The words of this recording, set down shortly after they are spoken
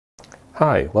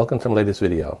Hi, welcome to my latest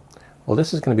video. Well,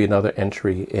 this is going to be another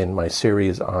entry in my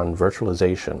series on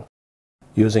virtualization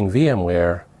using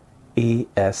VMware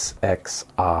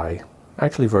ESXi,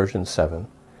 actually version 7,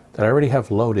 that I already have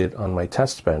loaded on my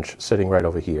test bench sitting right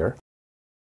over here.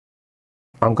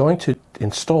 I'm going to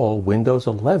install Windows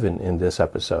 11 in this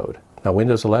episode. Now,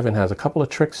 Windows 11 has a couple of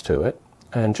tricks to it,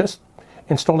 and just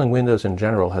installing Windows in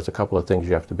general has a couple of things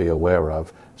you have to be aware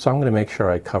of, so I'm going to make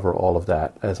sure I cover all of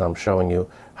that as I'm showing you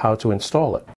how to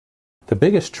install it. The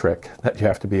biggest trick that you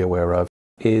have to be aware of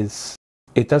is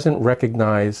it doesn't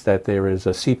recognize that there is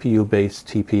a CPU-based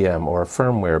TPM or a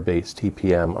firmware-based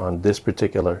TPM on this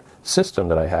particular system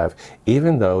that I have,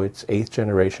 even though it's 8th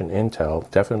generation Intel,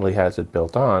 definitely has it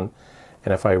built on,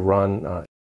 and if I run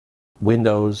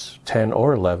Windows 10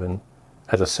 or 11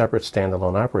 as a separate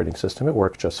standalone operating system, it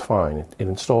works just fine. It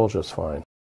installs just fine.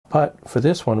 But for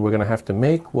this one, we're going to have to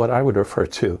make what I would refer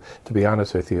to be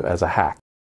honest with you, as a hack,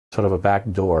 sort of a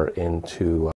back door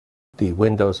into the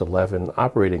Windows 11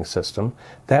 operating system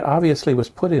that obviously was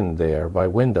put in there by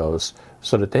Windows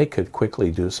so that they could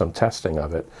quickly do some testing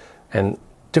of it and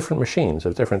different machines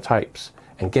of different types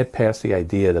and get past the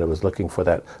idea that it was looking for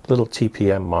that little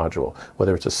TPM module,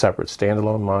 whether it's a separate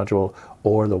standalone module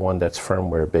or the one that's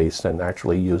firmware based and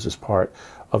actually uses part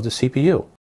of the CPU.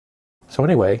 So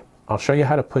anyway, I'll show you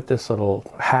how to put this little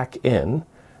hack in,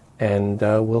 and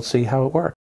we'll see how it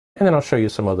works. And then I'll show you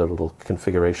some other little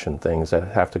configuration things that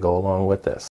have to go along with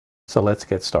this. So let's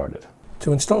get started.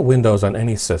 To install Windows on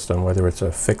any system, whether it's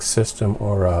a fixed system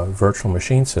or a virtual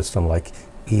machine system like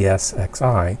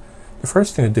ESXi, the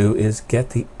first thing to do is get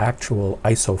the actual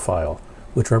ISO file,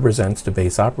 which represents the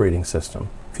base operating system.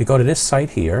 If you go to this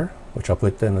site here, which I'll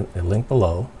put in a link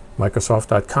below,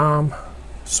 Microsoft.com,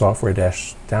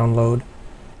 software-download,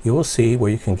 you will see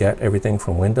where you can get everything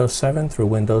from Windows 7 through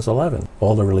Windows 11,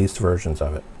 all the released versions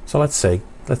of it. So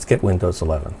let's get Windows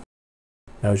 11.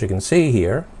 Now, as you can see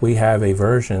here, we have a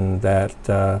version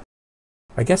that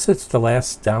I guess it's the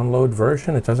last download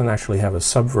version. It doesn't actually have a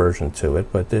subversion to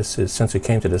it, but this is, since it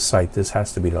came to this site, this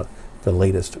has to be the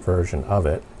latest version of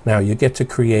it. Now, you get to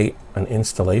create an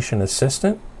installation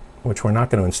assistant, which we're not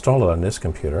going to install it on this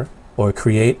computer, or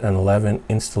create an 11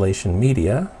 installation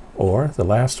media, or the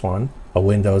last one, a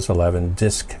Windows 11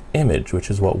 disk image, which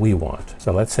is what we want.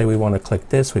 So let's say we want to click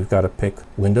this. We've got to pick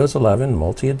Windows 11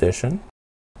 multi-edition,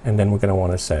 and then we're going to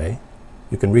want to say,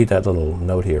 you can read that little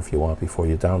note here if you want before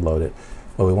you download it.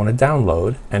 But we want to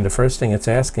download, and the first thing it's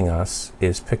asking us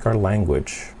is pick our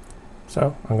language.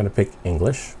 So I'm going to pick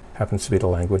English. Happens to be the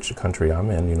language, the country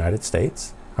I'm in, United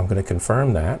States. I'm going to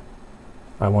confirm that.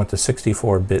 I want the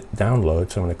 64-bit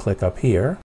download, so I'm going to click up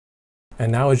here.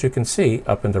 And now, as you can see,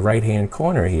 up in the right-hand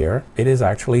corner here, it is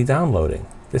actually downloading.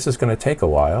 This is going to take a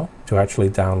while to actually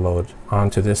download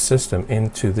onto this system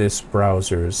into this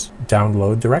browser's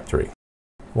download directory.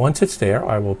 Once it's there,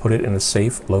 I will put it in a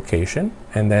safe location,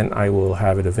 and then I will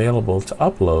have it available to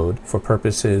upload for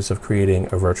purposes of creating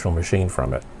a virtual machine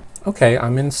from it. Okay,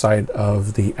 I'm inside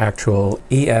of the actual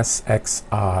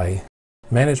ESXi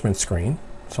management screen,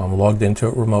 so I'm logged into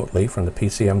it remotely from the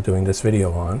PC I'm doing this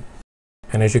video on.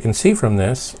 And as you can see from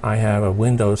this, I have a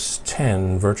Windows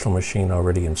 10 virtual machine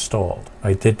already installed.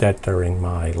 I did that during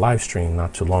my live stream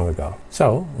not too long ago.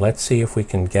 So let's see if we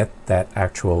can get that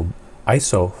actual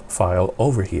ISO file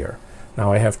over here.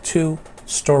 Now, I have two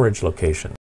storage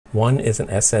locations. One is an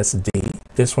SSD.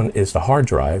 This one is the hard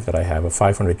drive that I have, a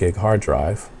 500 gig hard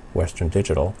drive, Western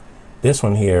Digital. This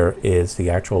one here is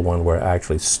the actual one where I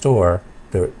actually store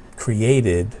the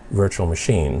created virtual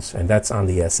machines, and that's on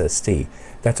the SSD.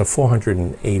 That's a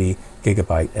 480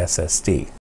 gigabyte SSD.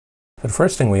 So the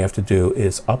first thing we have to do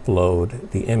is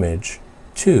upload the image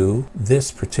to this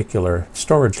particular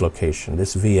storage location,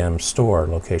 this VM store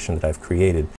location that I've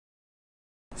created.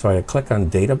 So I click on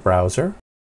Data Browser.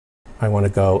 I want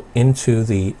to go into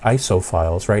the ISO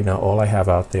files. Right now, all I have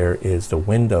out there is the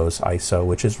Windows ISO,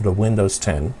 which is the Windows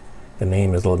 10. The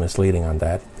name is a little misleading on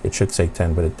that. It should say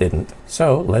 10, but it didn't.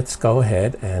 So let's go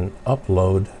ahead and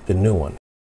upload the new one.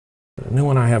 The new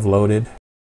one I have loaded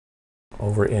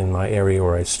over in my area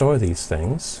where I store these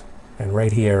things. And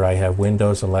right here I have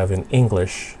Windows 11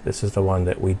 English. This is the one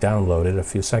that we downloaded a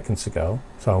few seconds ago.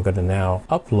 So I'm going to now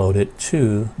upload it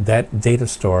to that data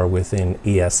store within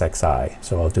ESXi.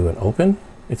 So I'll do an open.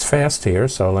 It's fast here,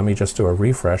 so let me just do a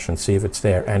refresh and see if it's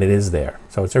there, and it is there.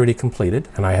 So it's already completed,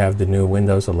 and I have the new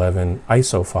Windows 11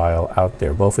 ISO file out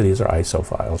there. Both of these are ISO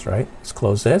files, right? Let's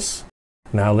close this.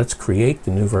 Now let's create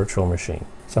the new virtual machine.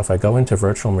 So if I go into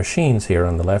virtual machines here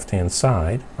on the left-hand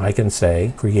side, I can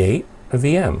say create a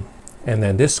VM. And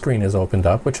then this screen is opened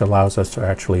up, which allows us to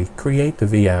actually create the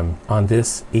VM on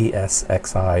this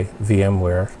ESXi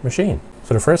VMware machine.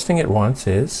 So the first thing it wants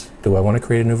is, do I want to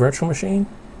create a new virtual machine?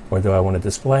 Or do I want to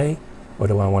display? Or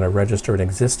do I want to register an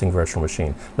existing virtual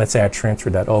machine? Let's say I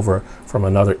transferred that over from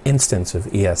another instance of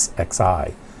ESXi.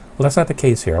 Well, that's not the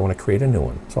case here. I want to create a new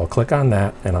one. So I'll click on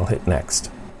that and I'll hit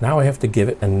next. Now I have to give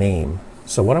it a name.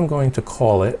 So what I'm going to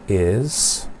call it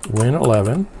is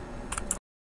Win11,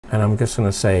 and I'm just going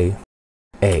to say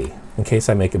A, in case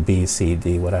I make a B, C,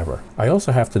 D, whatever. I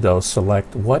also have to, though,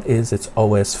 select what is its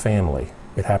OS family.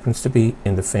 It happens to be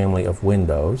in the family of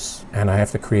Windows, and I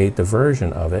have to create the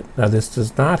version of it. Now this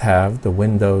does not have the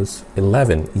Windows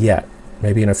 11 yet.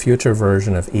 Maybe in a future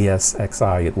version of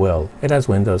ESXi it will. It has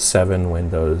Windows 7,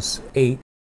 Windows 8,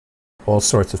 all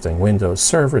sorts of things. Windows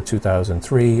Server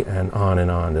 2003 and on and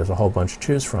on. There's a whole bunch to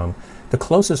choose from. The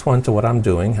closest one to what I'm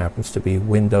doing happens to be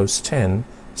Windows 10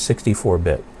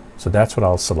 64-bit. So that's what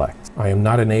I'll select. I am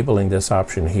not enabling this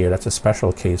option here. That's a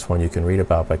special case one you can read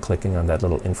about by clicking on that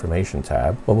little information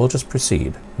tab. But we'll just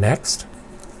proceed. Next,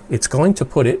 it's going to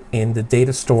put it in the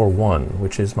data store 1,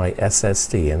 which is my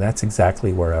SSD, and that's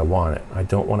exactly where I want it. I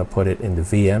don't want to put it in the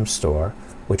VM store,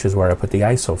 which is where I put the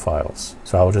ISO files.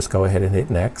 So I'll just go ahead and hit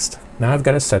next. Now I've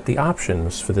got to set the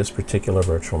options for this particular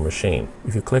virtual machine.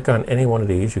 If you click on any one of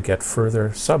these, you get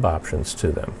further sub-options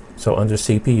to them. So under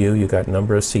CPU, you got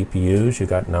number of CPUs, you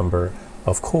got number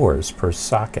of cores per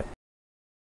socket.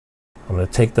 I'm going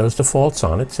to take those defaults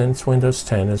on it, since Windows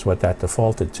 10 is what that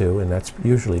defaulted to, and that's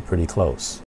usually pretty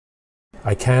close.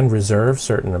 I can reserve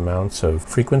certain amounts of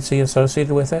frequency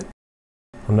associated with it.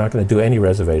 I'm not going to do any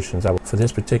reservations. For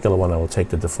this particular one, I will take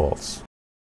the defaults.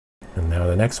 And now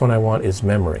the next one I want is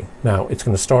memory. Now it's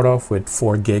going to start off with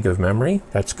 4 gig of memory.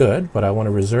 That's good, but I want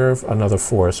to reserve another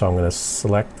 4, so I'm going to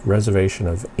select reservation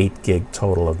of 8 gig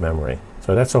total of memory.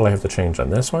 So that's all I have to change on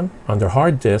this one. Under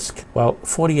hard disk, well,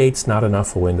 48's not enough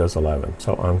for Windows 11,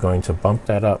 so I'm going to bump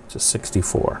that up to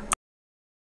 64.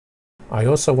 I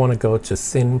also want to go to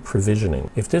thin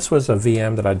provisioning. If this was a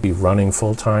VM that I'd be running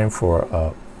full-time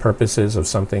for purposes of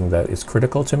something that is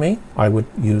critical to me, I would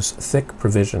use thick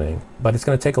provisioning, but it's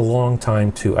going to take a long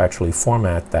time to actually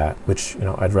format that, which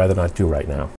I'd rather not do right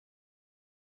now.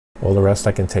 All the rest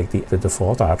I can take the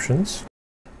default options,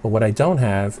 but what I don't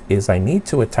have is I need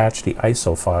to attach the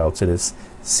ISO file to this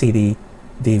CD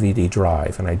DVD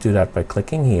drive, and I do that by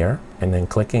clicking here and then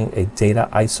clicking a data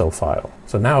ISO file.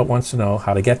 So now it wants to know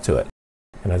how to get to it,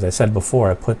 and as I said before,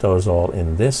 I put those all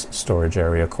in this storage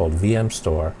area called VM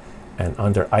Store and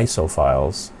under ISO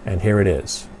files, and here it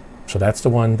is. So that's the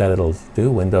one that it'll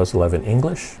do, Windows 11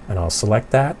 English, and I'll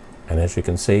select that, and as you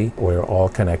can see, we're all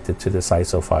connected to this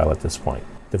ISO file at this point.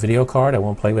 The video card, I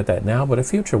won't play with that now, but a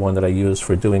future one that I use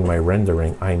for doing my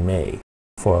rendering, I may,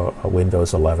 for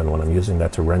Windows 11 when I'm using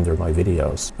that to render my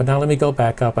videos. But now let me go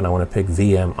back up and I want to pick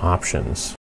VM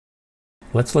options.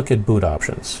 Let's look at boot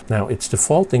options. Now it's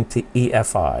defaulting to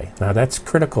EFI. Now that's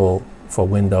critical for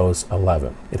Windows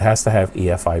 11. It has to have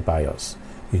EFI BIOS.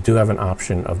 You do have an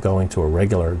option of going to a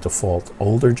regular default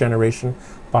older generation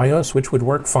BIOS, which would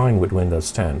work fine with Windows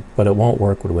 10, but it won't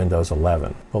work with Windows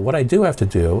 11. But what I do have to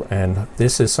do, and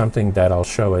this is something that I'll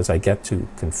show as I get to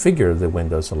configure the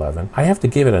Windows 11, I have to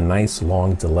give it a nice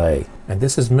long delay. And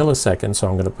this is milliseconds, so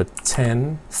I'm going to put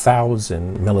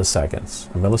 10,000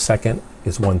 milliseconds. A millisecond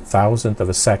is 1,000th of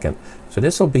a second. So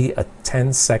this will be a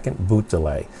 10-second boot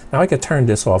delay. Now I could turn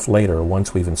this off later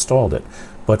once we've installed it,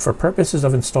 but for purposes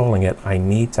of installing it, I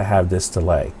need to have this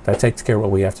delay. That takes care of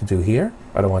what we have to do here.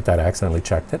 I don't want that accidentally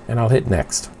checked it, and I'll hit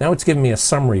next. Now it's giving me a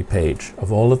summary page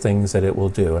of all the things that it will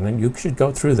do, and then you should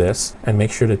go through this and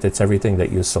make sure that it's everything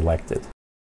that you selected.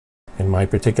 In my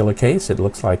particular case, it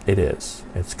looks like it is.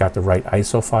 It's got the right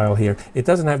ISO file here. It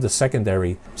doesn't have the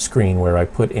secondary screen where I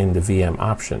put in the VM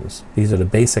options. These are the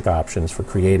basic options for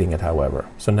creating it, however.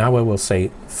 So now I will say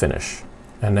finish.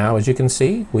 And now, as you can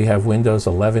see, we have Windows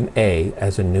 11A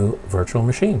as a new virtual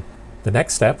machine. The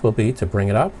next step will be to bring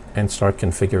it up and start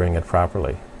configuring it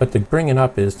properly. But the bring it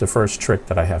up is the first trick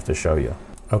that I have to show you.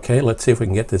 Okay, let's see if we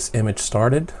can get this image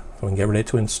started so we can get ready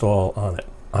to install on it.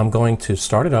 I'm going to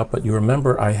start it up, but you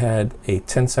remember I had a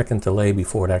 10-second delay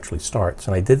before it actually starts,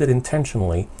 and I did it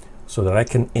intentionally so that I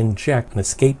can inject an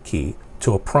escape key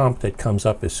to a prompt that comes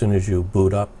up as soon as you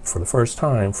boot up for the first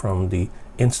time from the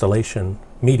installation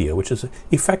media, which is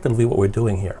effectively what we're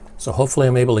doing here. So hopefully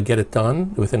I'm able to get it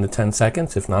done within the 10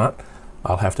 seconds. If not,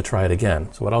 I'll have to try it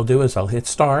again. So what I'll do is I'll hit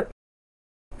start,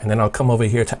 and then I'll come over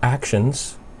here to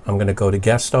actions. I'm going to go to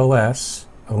guest OS.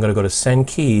 I'm going to go to send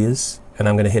keys, and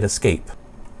I'm going to hit escape.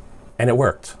 And it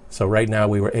worked. So right now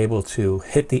we were able to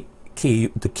hit the key,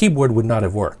 the keyboard would not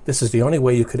have worked. This is the only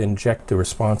way you could inject a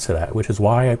response to that, which is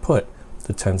why I put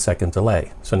the 10-second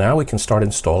delay. So now we can start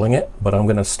installing it, but I'm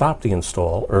going to stop the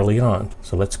install early on.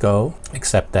 So let's go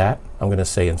accept that. I'm going to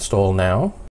say install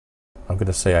now. I'm going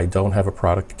to say I don't have a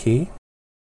product key.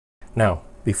 Now,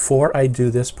 before I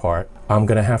do this part, I'm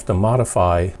going to have to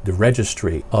modify the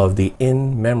registry of the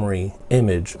in-memory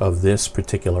image of this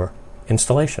particular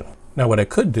installation. Now what I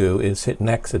could do is hit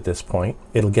next at this point.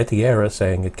 It'll get the error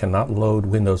saying it cannot load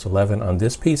Windows 11 on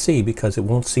this PC because it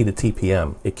won't see the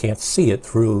TPM. It can't see it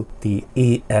through the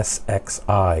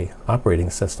ESXi operating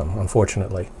system,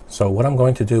 unfortunately. So what I'm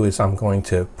going to do is I'm going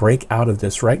to break out of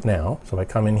this right now. So I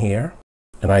come in here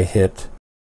and I hit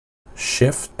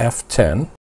Shift F10.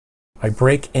 I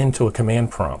break into a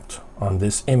command prompt on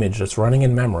this image that's running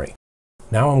in memory.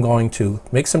 Now I'm going to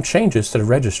make some changes to the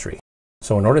registry.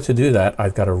 So in order to do that,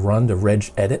 I've got to run the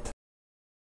regedit.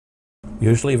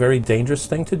 Usually a very dangerous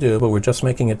thing to do, but we're just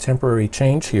making a temporary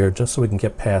change here just so we can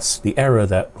get past the error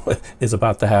that is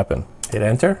about to happen. Hit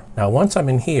enter. Now once I'm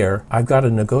in here, I've got to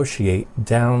negotiate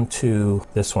down to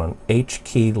this one,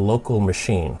 HKey local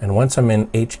machine. And once I'm in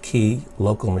HKey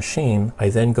local machine, I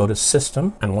then go to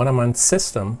system. And when I'm on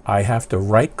system, I have to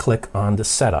right click on the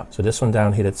setup. So this one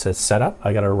down here that says setup,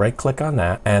 I got to right click on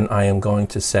that. And I am going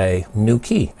to say new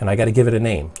key. And I got to give it a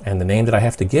name. And the name that I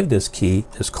have to give this key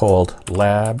is called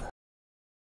lab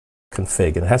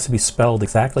config, and it has to be spelled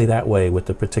exactly that way with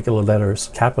the particular letters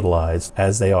capitalized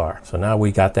as they are. So now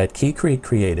we got that key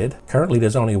created. Currently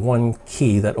there's only one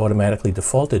key that automatically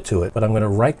defaulted to it, but I'm going to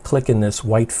right click in this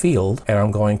white field and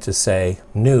I'm going to say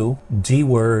new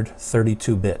dword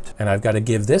 32-bit, and I've got to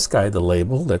give this guy the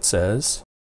label that says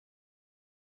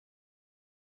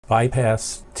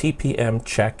bypass TPM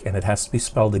check, and it has to be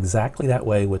spelled exactly that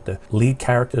way with the lead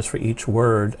characters for each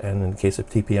word, and in the case of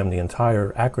TPM, the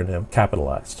entire acronym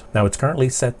capitalized. Now it's currently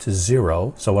set to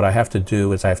 0, so what I have to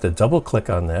do is I have to double click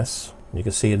on this. You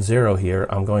can see it's 0 here.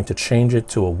 I'm going to change it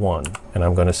to a 1, and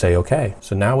I'm going to say OK.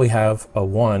 So now we have a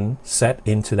 1 set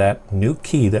into that new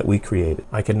key that we created.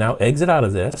 I can now exit out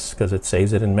of this because it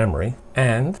saves it in memory,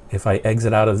 and if I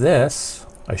exit out of this,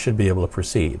 I should be able to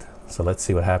proceed. So let's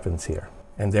see what happens here.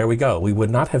 And there we go. We would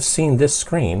not have seen this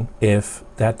screen if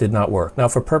that did not work. Now,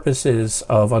 for purposes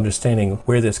of understanding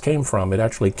where this came from, it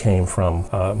actually came from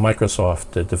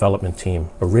Microsoft, the development team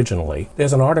originally.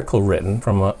 There's an article written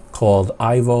from called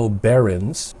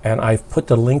IvoBeerens, and I've put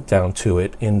the link down to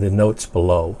it in the notes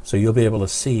below. So you'll be able to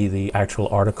see the actual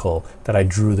article that I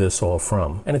drew this all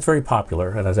from. And it's very popular.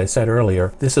 And as I said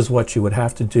earlier, this is what you would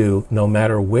have to do no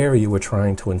matter where you were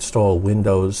trying to install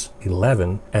Windows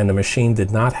 11 and the machine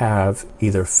did not have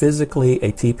either physically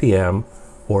a TPM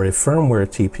or a firmware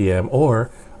TPM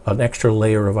or an extra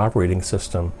layer of operating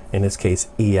system, in this case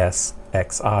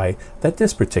ESXi, that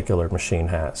this particular machine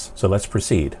has. So let's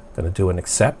proceed. I'm going to do an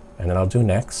accept and then I'll do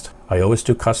next. I always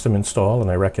do custom install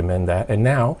and I recommend that. And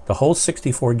now the whole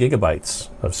 64 gigabytes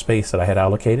of space that I had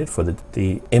allocated for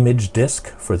the image disk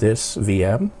for this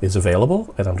VM is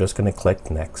available, and I'm just going to click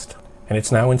next. And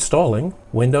it's now installing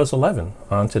Windows 11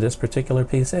 onto this particular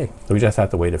PC. So we just have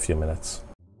to wait a few minutes.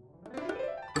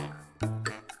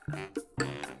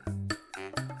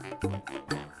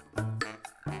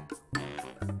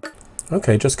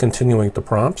 Okay, just continuing the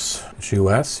prompts. It's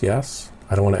US, yes.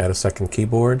 I don't want to add a second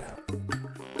keyboard.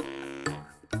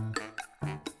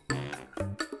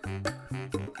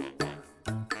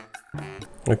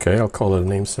 Okay, I'll call it a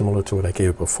name similar to what I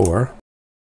gave before.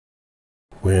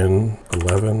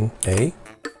 Win11A.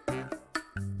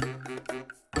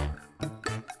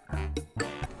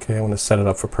 Okay, I want to set it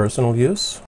up for personal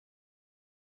use.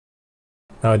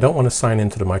 Now I don't want to sign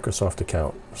into the Microsoft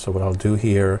account. So what I'll do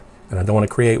here, and I don't want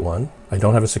to create one. I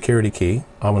don't have a security key.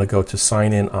 I'm going to go to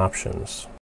sign in options.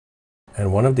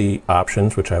 And one of the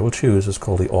options, which I will choose, is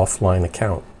called the offline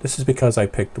account. This is because I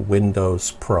picked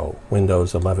Windows Pro,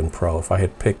 Windows 11 Pro. If I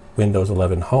had picked Windows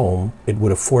 11 Home, it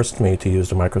would have forced me to use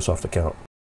the Microsoft account.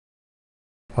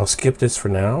 I'll skip this for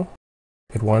now.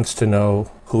 It wants to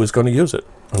know who is going to use it,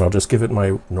 and I'll just give it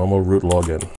my normal root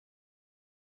login.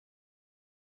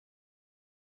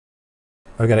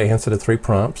 I've got to answer the 3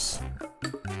 prompts.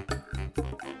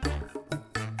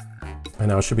 I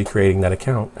now should be creating that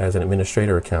account as an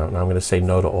administrator account. Now I'm going to say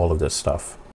no to all of this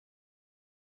stuff.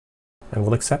 And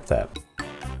we'll accept that.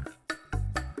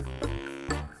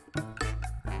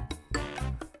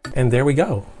 And there we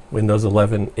go. Windows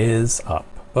 11 is up.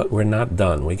 But we're not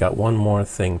done. We got one more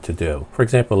thing to do. For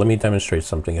example, let me demonstrate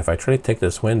something. If I try to take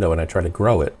this window and I try to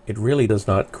grow it, it really does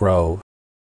not grow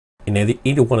in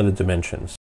either one of the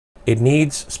dimensions. It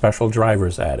needs special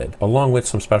drivers added, along with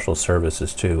some special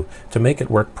services too, to make it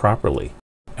work properly.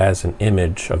 as an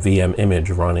image, a VM image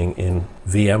running in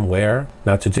VMware.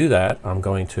 Now to do that, I'm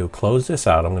going to close this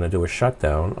out. I'm going to do a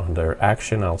shutdown. Under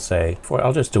Action, I'll say,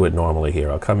 I'll just do it normally here.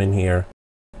 I'll come in here,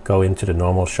 go into the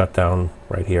normal shutdown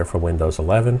right here for Windows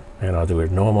 11, and I'll do a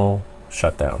normal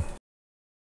shutdown.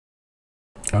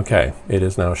 Okay, it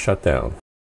is now shut down.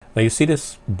 Now you see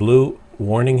this blue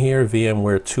warning here,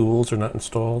 VMware tools are not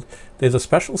installed. There's a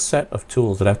special set of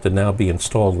tools that have to now be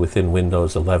installed within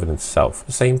Windows 11 itself.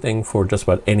 The same thing for just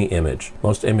about any image.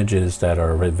 Most images that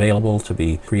are available to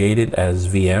be created as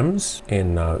VMs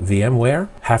in VMware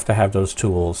have to have those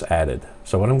tools added.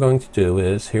 So what I'm going to do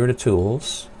is, here are the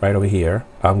tools, right over here.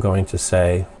 I'm going to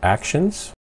say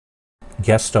Actions,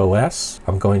 Guest OS.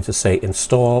 I'm going to say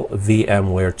Install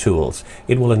VMware Tools.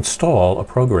 It will install a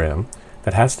program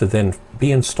that has to then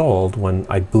be installed when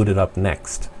I boot it up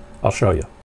next. I'll show you.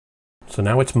 So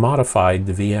now it's modified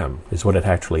the VM, is what it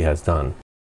actually has done.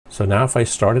 So now if I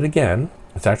start it again,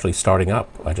 it's actually starting up.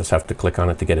 I just have to click on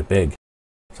it to get it big.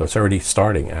 So it's already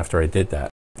starting after I did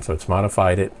that. So it's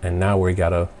modified it, and now we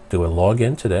gotta do a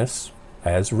login to this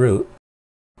as root.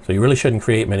 So you really shouldn't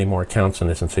create many more accounts in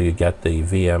this until you get the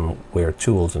VMware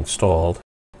tools installed.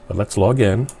 But let's log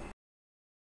in,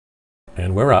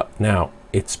 and we're up. Now,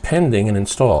 it's pending and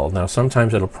installed. Now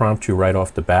sometimes it'll prompt you right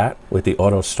off the bat with the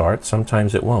auto start,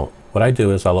 sometimes it won't. What I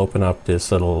do is I'll open up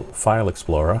this little file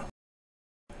explorer,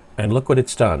 and look what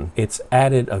it's done. It's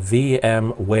added a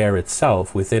VMware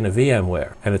itself within a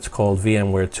VMware, and it's called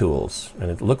VMware Tools,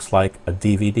 and it looks like a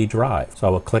DVD drive. So I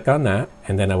will click on that,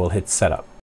 and then I will hit Setup.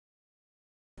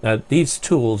 Now these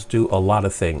tools do a lot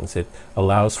of things. It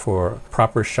allows for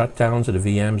proper shutdowns of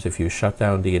the VMs if you shut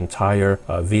down the entire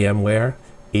VMware.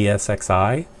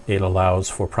 ESXi, it allows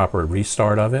for proper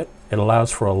restart of it. It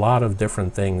allows for a lot of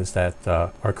different things that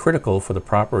are critical for the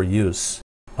proper use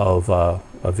of a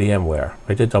VMware.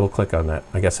 I did double click on that.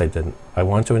 I guess I didn't. I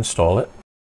want to install it.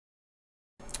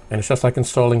 And it's just like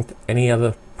installing any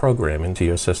other program into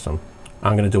your system.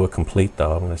 I'm going to do a complete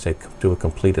though. I'm going to say do a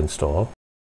complete install.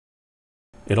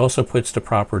 It also puts the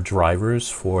proper drivers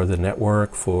for the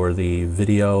network, for the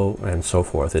video, and so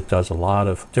forth. It does a lot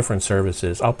of different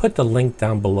services. I'll put the link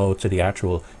down below to the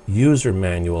actual user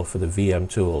manual for the VM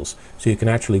tools, so you can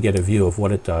actually get a view of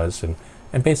what it does and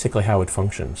basically how it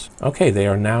functions. Okay, they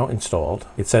are now installed.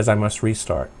 It says I must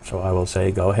restart, so I will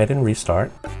say go ahead and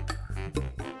restart.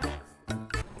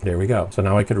 There we go. So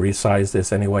now I could resize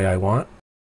this any way I want.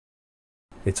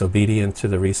 It's obedient to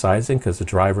the resizing because the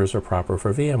drivers are proper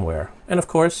for VMware. And of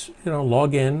course,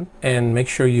 log in and make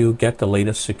sure you get the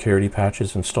latest security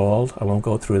patches installed. I won't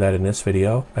go through that in this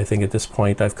video. I think at this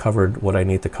point I've covered what I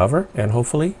need to cover, and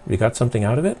hopefully you got something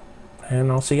out of it,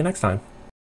 and I'll see you next time.